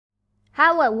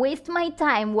how I waste my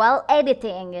time while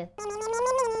editing.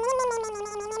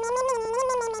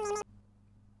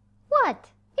 What?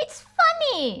 It's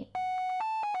funny!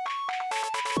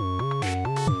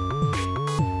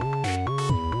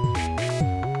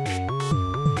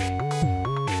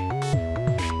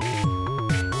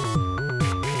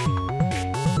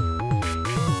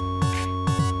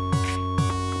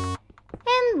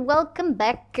 And welcome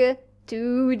back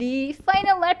to the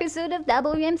final episode of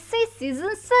WMC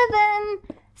Season 7!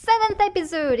 7th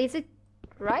episode, is it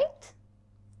right?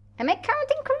 Am I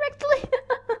counting correctly?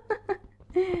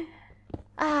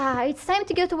 It's time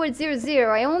to go towards 0-0.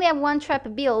 I only have one trap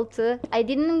built. I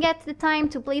didn't get the time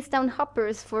to place down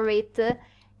hoppers for it.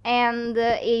 And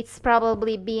it's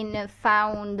probably been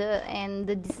found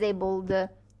and disabled.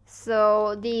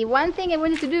 So the one thing I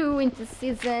wanted to do in this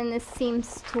season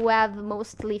seems to have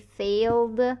mostly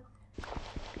failed.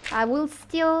 I will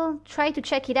still try to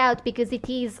check it out because it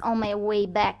is on my way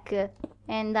back.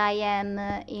 And I am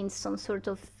in some sort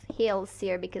of hills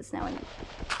here because now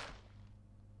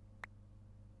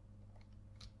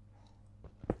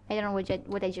I don't know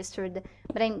what I just heard,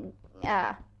 but I'm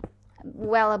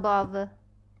well above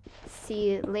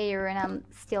sea layer and I'm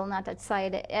still not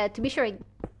outside. To be sure I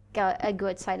go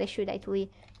outside, I should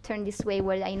actually turn this way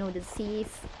where I know the sea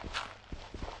is.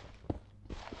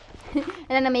 And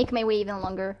then I make my way even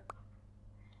longer.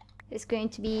 There's going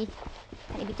to be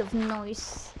a tiny bit of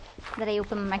noise that I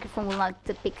open my microphone will not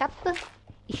pick up.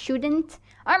 It shouldn't.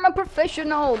 I'm a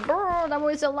professional! Brr, that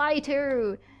was a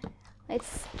lighter!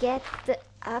 Let's get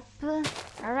up.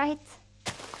 Alright.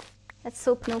 Let's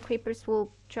hope no creepers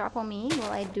will drop on me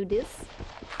while I do this.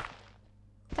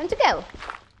 Time to go!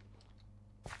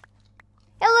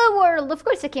 Hello world! Of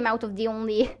course I came out of the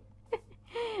only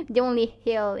the only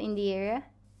hill in the area.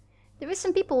 There were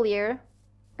some people here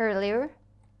earlier.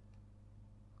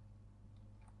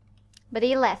 But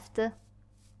they left.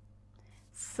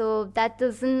 So that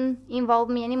doesn't involve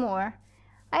me anymore.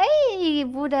 I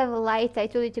would have liked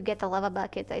actually to get a lava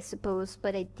bucket, I suppose,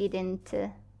 but I didn't.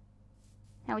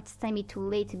 Now it's maybe too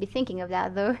late to be thinking of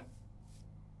that, though.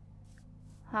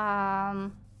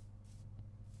 0-0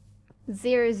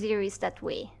 is that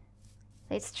way.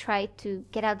 Let's try to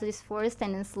get out of this forest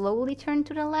and then slowly turn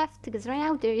to the left, because right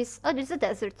now there's a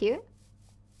desert here.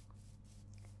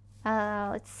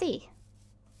 Let's see.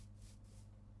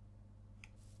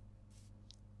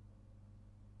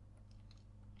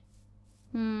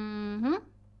 I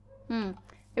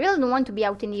really don't want to be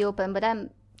out in the open, but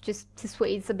I'm just this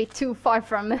way. It's a bit too far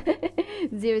from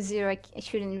 0-0. I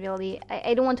shouldn't really.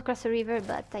 I don't want to cross a river,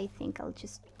 but I think I'll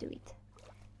just do it.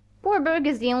 Poor Berg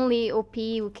is the only OP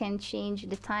who can change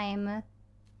the time.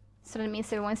 So that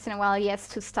means every once in a while he has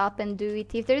to stop and do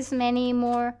it. If there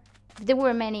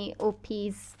were many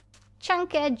OPs,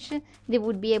 Chunk Edge, they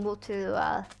would be able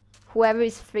to. Whoever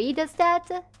is free does that.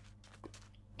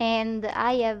 And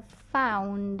I have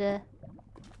found a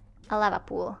lava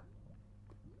pool.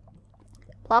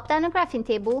 Plop down a crafting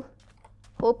table.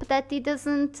 Hope that it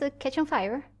doesn't catch on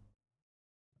fire.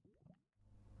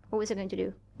 What was I going to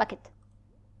do? Bucket.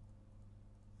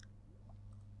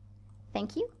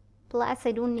 Thank you. Plus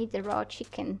I don't need the raw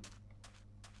chicken.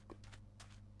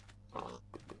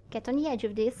 Get on the edge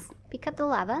of this. Pick up the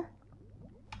lava.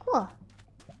 Cool.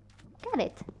 Got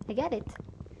it. I got it.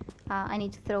 I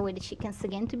need to throw away the chickens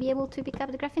again to be able to pick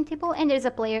up the crafting table. And there's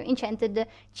a player enchanted.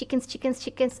 Chickens, chickens,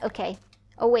 chickens. Okay.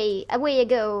 Away I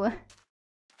go.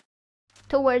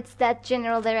 Towards that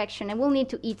general direction. I will need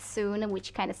to eat soon,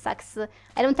 which kind of sucks.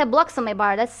 I don't have blocks on my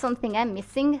bar. That's something I'm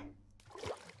missing.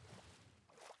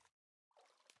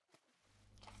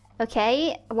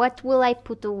 Okay. What will I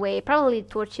put away? Probably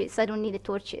torches. I don't need the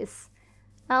torches.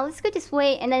 Let's go this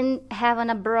way and then have an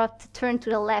abrupt turn to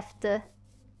the left.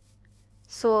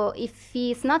 So if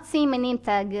he's not seeing my name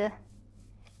tag,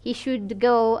 he should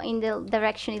go in the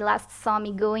direction he last saw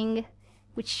me going,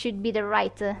 which should be the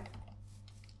right.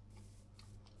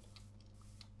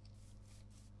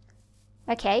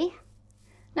 Okay.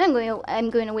 Now I'm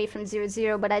going away from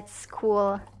 0-0, but that's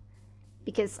cool.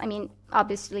 Because, I mean,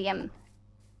 obviously I'm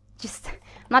just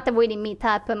not avoiding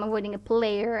meetup, I'm avoiding a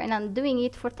player, and I'm doing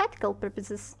it for tactical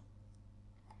purposes.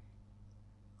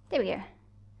 There we go.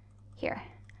 Here.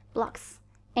 Blocks.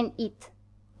 And eat.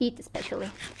 Eat especially.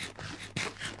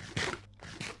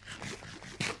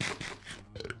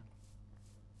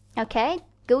 Okay,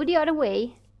 go the other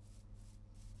way.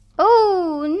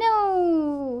 Oh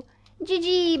no!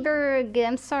 GG Berg!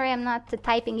 I'm sorry I'm not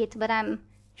typing it, but I'm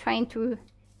trying to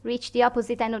reach the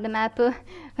opposite end of the map.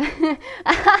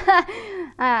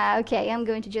 Okay, I'm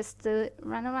going to just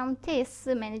run around this,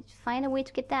 find a way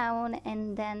to get down,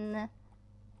 and then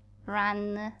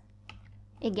run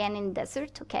Again in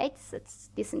desert, okay, it's a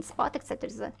decent spot, except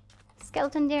there's a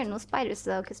skeleton there. No spiders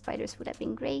though, because spiders would have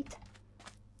been great.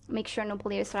 Make sure no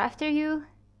players are after you.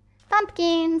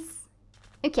 Pumpkins!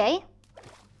 Okay.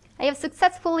 I have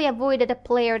successfully avoided a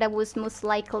player that was most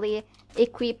likely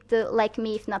equipped like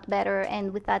me, if not better,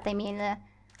 and with that I mean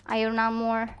iron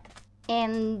armor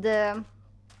and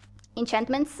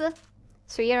enchantments.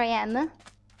 So here I am.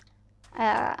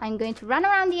 I'm going to run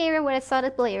around the area where I saw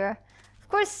the player. Of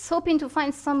course, hoping to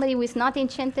find somebody who is not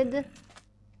enchanted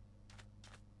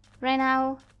right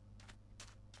now.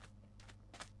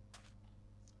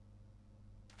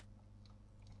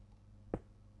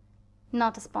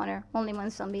 Not a spawner, only one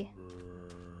zombie.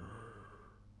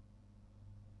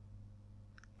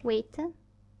 Wait.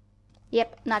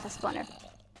 Yep, not a spawner.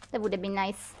 That would have been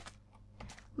nice.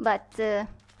 But,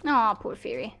 oh, poor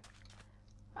Fury.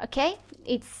 Okay,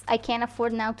 I can't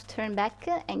afford now to turn back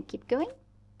and keep going.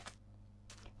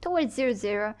 Towards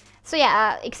 0-0. So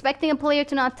yeah, expecting a player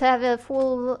to not have a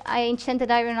full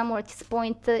enchanted iron armor at this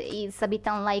point is a bit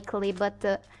unlikely,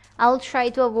 but I'll try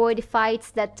to avoid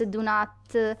fights that do not...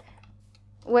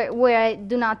 where I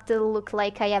do not look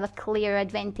like I have a clear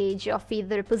advantage of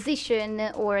either position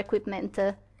or equipment.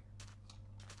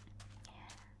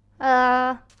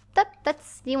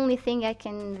 That's the only thing I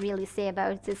can really say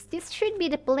about this. This should be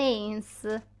the plains.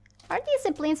 Are these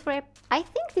the plains where I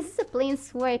think this is the plains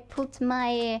where I put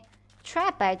my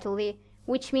trap actually,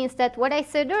 which means that what I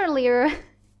said earlier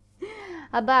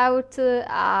about the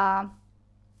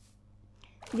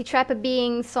trap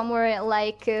being somewhere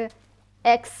like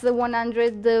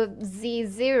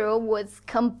X100Z0 was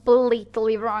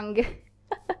completely wrong.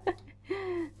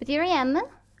 But here I am.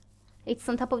 It's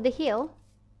on top of the hill.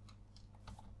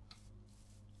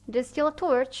 There's still a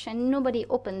torch and nobody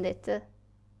opened it.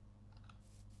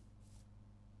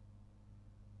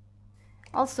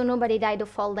 Also, nobody died of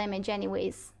fall damage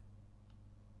anyways.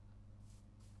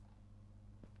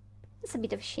 It's a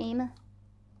bit of a shame.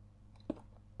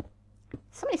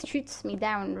 Somebody shoots me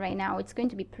down right now. It's going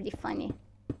to be pretty funny.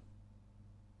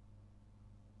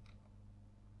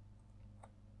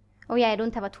 Oh yeah, I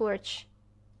don't have a torch.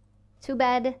 Too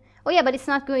bad. Oh yeah, but it's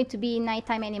not going to be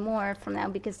nighttime anymore from now,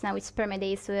 because now it's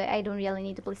permaday, so I don't really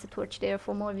need to place a torch there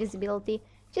for more visibility.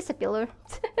 Just a pillar.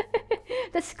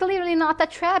 That's clearly not a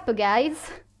trap, guys.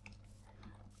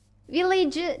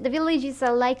 The village is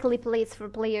a likely place for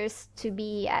players to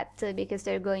be at, because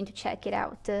they're going to check it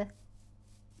out. And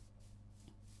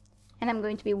I'm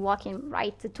going to be walking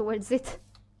right towards it.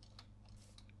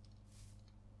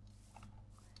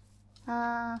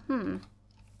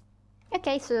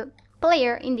 Okay, so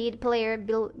player, indeed, player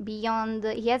beyond.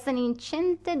 He has an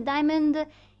enchanted diamond,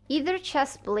 either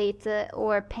chestplate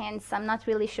or pants. I'm not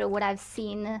really sure what I've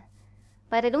seen.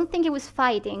 But I don't think he was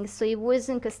fighting, so it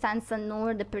wasn't Costanza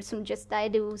nor the person who just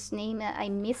died, whose name I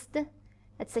missed.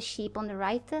 That's a sheep on the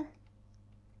right.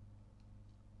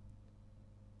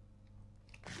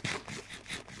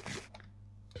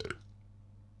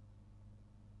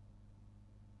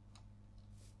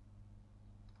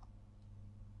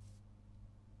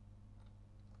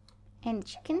 And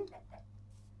chicken.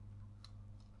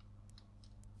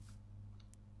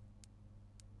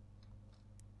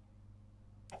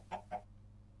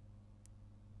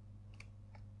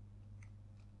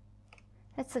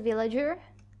 That's a villager.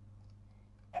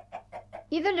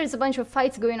 Either there's a bunch of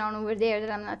fights going on over there that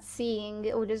I'm not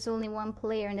seeing, or there's only one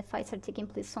player and the fights are taking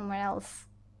place somewhere else.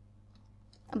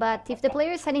 But if the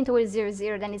player is heading towards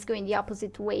 0-0, then it's going the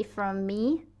opposite way from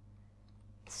me.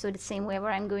 So the same way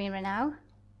where I'm going right now.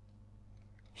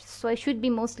 So I should be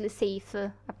mostly safe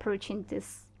approaching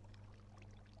this.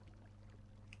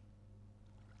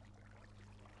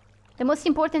 The most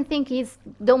important thing is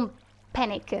don't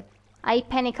panic. I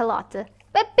panic a lot.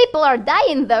 But people are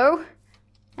dying though!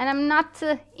 And I'm not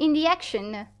in the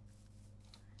action.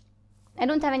 I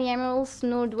don't have any emeralds,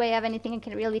 nor do I have anything I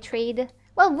can really trade.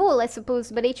 Well, wool I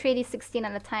suppose, but they trade is 16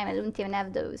 at a time, I don't even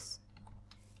have those.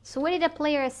 So where did the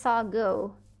player I saw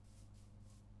go?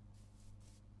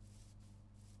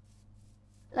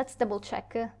 Let's double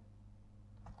check.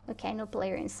 Okay, no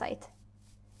player in sight.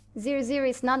 0-0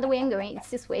 is not the way I'm going, it's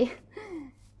this way.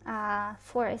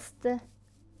 Forest.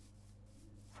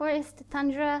 Forest,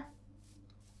 tundra.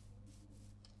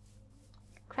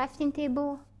 Crafting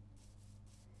table.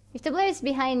 If the player is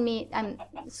behind me, I'm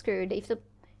screwed. If the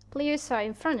players are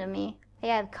in front of me, I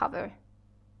have cover.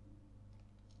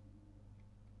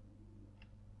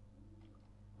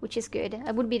 Which is good.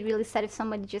 I would be really sad if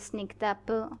somebody just sneaked up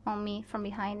on me from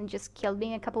behind and just killed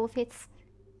me in a couple of hits.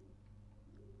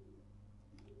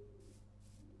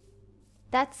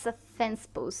 That's a fence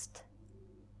post.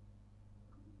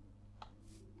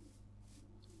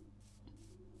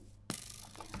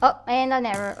 Oh, and an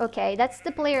error. Okay, that's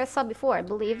the player I saw before, I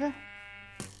believe.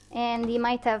 And he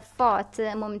might have fought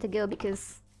a moment ago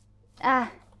because...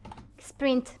 Ah,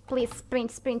 sprint, please,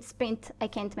 sprint, sprint, sprint. I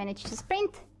can't manage to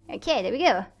sprint. Okay, there we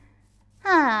go.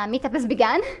 Ah, meetup has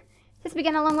begun. This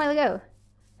began a long while ago.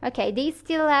 Okay, they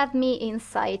still have me in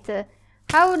sight.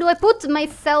 How do I put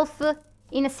myself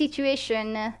in a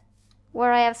situation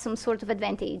where I have some sort of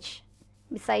advantage?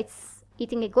 Besides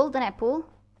eating a golden apple.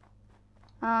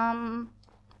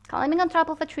 Climbing on top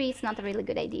of a tree is not a really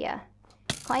good idea.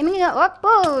 Climbing up,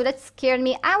 oh, that scared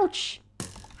me. Ouch!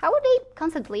 How are they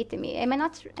constantly hitting me? Am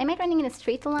I running in a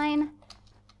straight line?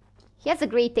 He has a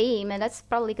great aim, and that's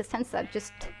probably Cosenza,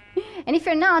 just... And if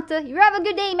you're not, you have a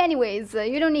good aim anyways.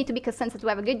 You don't need to be Cosenza to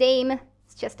have a good aim.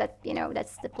 It's just that, you know,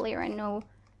 that's the player I know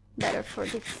better for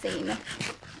this aim.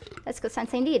 That's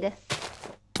Cosenza indeed.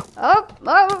 Oh,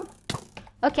 oh!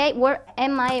 Okay, where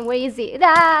am I? Where is he?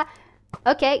 Ah!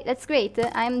 Okay, that's great.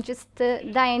 I'm just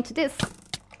dying to this.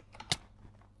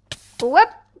 Whoop!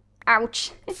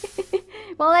 Ouch.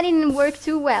 Well, that didn't work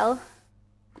too well.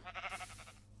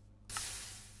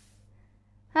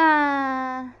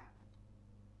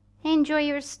 Enjoy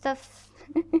your stuff.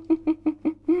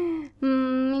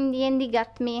 In the end, he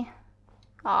got me.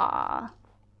 Ah.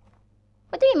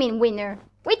 What do you mean, winner?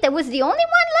 Wait, that was the only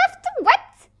one left? What?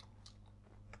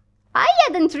 I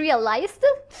hadn't realized.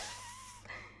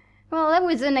 Well, that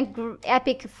was an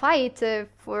epic fight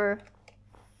for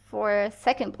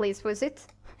second place, was it?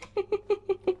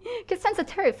 Cosenza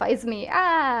terrifies me.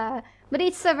 Ah, but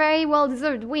it's a very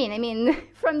well-deserved win. I mean,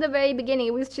 from the very beginning,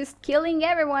 it was just killing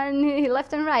everyone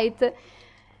left and right.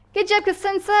 Good job,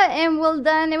 Cosenza, and well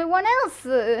done, everyone else.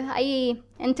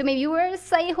 And to my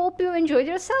viewers, I hope you enjoyed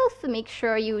yourself. Make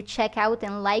sure you check out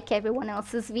and like everyone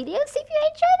else's videos if you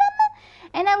enjoy them.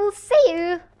 And I will see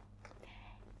you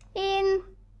in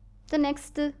the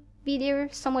next video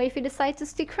somewhere if you decide to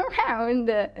stick around.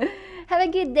 Have a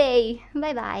good day.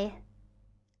 Bye-bye.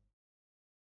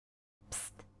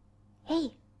 Psst.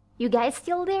 Hey, you guys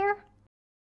still there?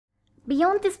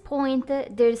 Beyond this point,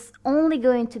 there's only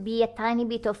going to be a tiny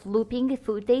bit of looping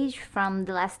footage from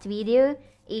the last video.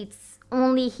 It's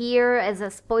only here as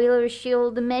a spoiler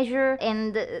shield measure,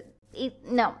 and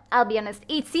no, I'll be honest,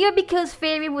 it's here because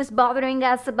Fairy was bothering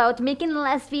us about making the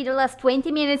last video last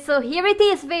 20 minutes, so here it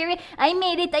is, Fairy. I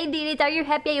made it, I did it. Are you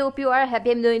happy? I hope you are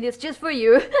happy. I'm doing this just for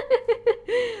you.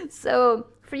 So,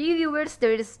 for you viewers,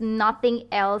 there's nothing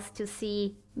else to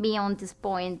see beyond this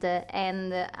point,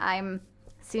 and I'm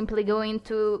simply going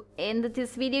to end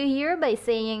this video here by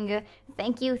saying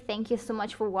thank you so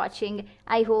much for watching.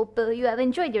 I hope you have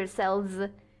enjoyed yourselves.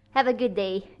 Have a good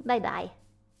day. Bye bye.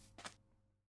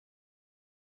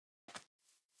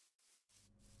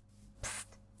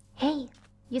 Psst. Hey,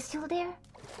 you still there?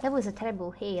 That was a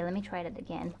terrible hey. Let me try that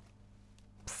again.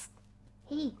 Psst.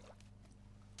 Hey.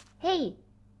 Hey.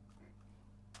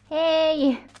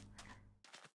 Hey.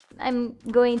 I'm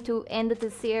going to end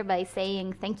this here by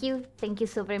saying thank you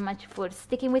so very much for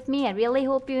sticking with me. I really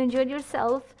hope you enjoyed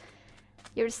yourselves,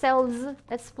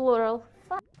 that's plural.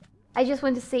 I just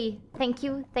want to say thank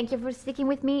you for sticking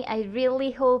with me. I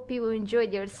really hope you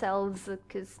enjoyed yourselves,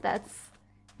 because that's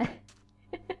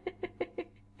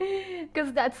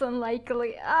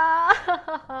unlikely.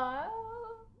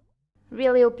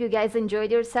 Really hope you guys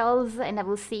enjoyed yourselves, and I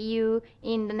will see you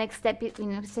in the next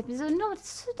episode. No,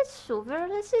 that's over.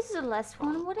 This is the last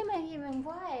one. What am I even?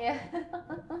 Why?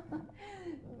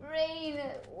 Brain,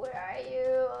 where are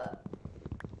you?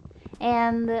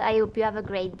 And I hope you have a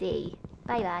great day.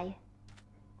 Bye bye.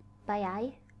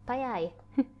 Bye bye.